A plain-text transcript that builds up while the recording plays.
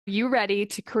You ready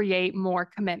to create more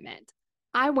commitment?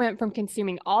 I went from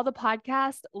consuming all the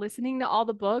podcasts, listening to all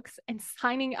the books, and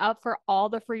signing up for all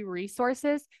the free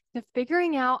resources to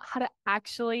figuring out how to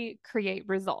actually create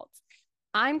results.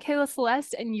 I'm Kayla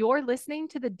Celeste, and you're listening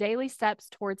to the Daily Steps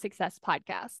Toward Success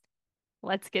podcast.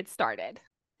 Let's get started.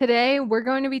 Today, we're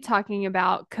going to be talking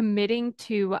about committing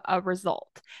to a result.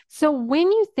 So,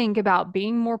 when you think about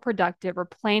being more productive or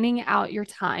planning out your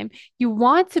time, you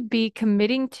want to be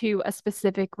committing to a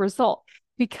specific result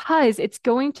because it's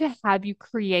going to have you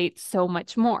create so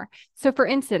much more. So, for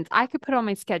instance, I could put on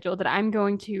my schedule that I'm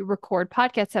going to record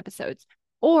podcast episodes,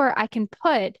 or I can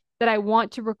put that I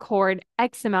want to record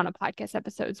X amount of podcast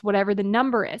episodes, whatever the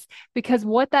number is, because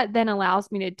what that then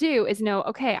allows me to do is know,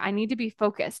 okay, I need to be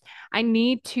focused. I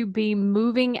need to be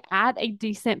moving at a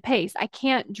decent pace. I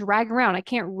can't drag around. I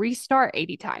can't restart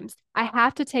 80 times. I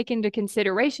have to take into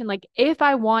consideration, like, if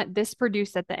I want this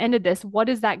produced at the end of this, what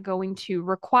is that going to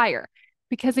require?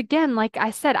 Because again, like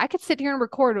I said, I could sit here and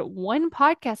record one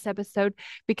podcast episode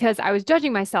because I was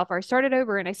judging myself, or I started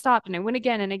over and I stopped and I went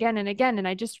again and again and again, and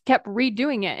I just kept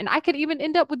redoing it. And I could even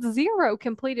end up with zero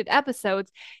completed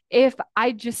episodes if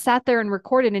I just sat there and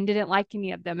recorded and didn't like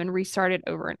any of them and restarted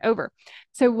over and over.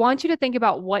 So I want you to think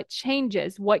about what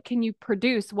changes, what can you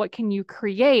produce, what can you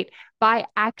create by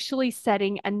actually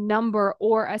setting a number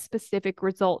or a specific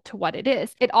result to what it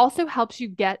is. It also helps you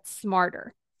get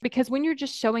smarter. Because when you're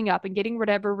just showing up and getting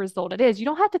whatever result it is, you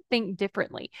don't have to think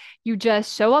differently. You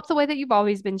just show up the way that you've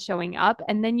always been showing up,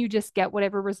 and then you just get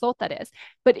whatever result that is.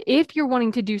 But if you're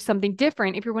wanting to do something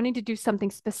different, if you're wanting to do something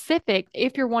specific,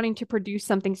 if you're wanting to produce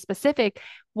something specific,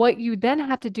 what you then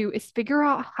have to do is figure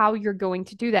out how you're going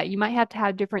to do that. You might have to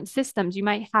have different systems. You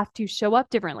might have to show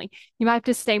up differently. You might have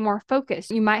to stay more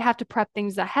focused. You might have to prep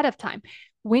things ahead of time.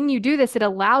 When you do this, it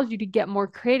allows you to get more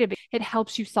creative. It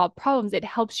helps you solve problems. It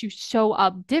helps you show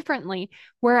up differently.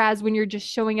 Whereas when you're just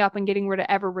showing up and getting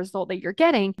whatever result that you're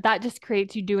getting, that just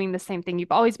creates you doing the same thing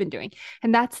you've always been doing.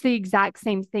 And that's the exact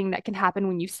same thing that can happen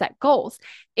when you set goals.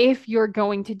 If you're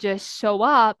going to just show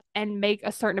up and make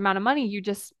a certain amount of money, you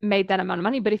just made that amount of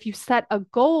money. But if you set a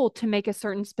goal to make a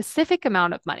certain specific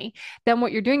amount of money, then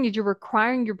what you're doing is you're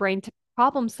requiring your brain to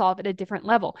problem solve at a different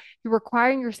level. You're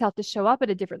requiring yourself to show up at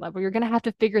a different level. You're going to have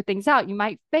to figure things out. You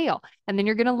might fail, and then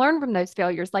you're going to learn from those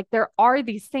failures. Like, there are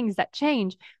these things that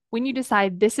change when you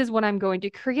decide this is what I'm going to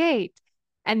create,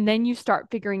 and then you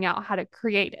start figuring out how to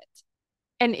create it.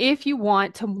 And if you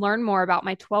want to learn more about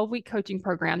my 12-week coaching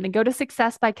program, then go to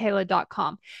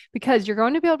successbykayla.com, because you're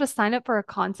going to be able to sign up for a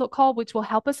consult call, which will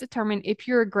help us determine if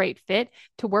you're a great fit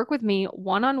to work with me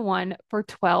one-on-one for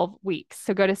 12 weeks.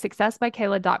 So go to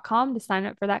successbykayla.com to sign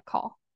up for that call.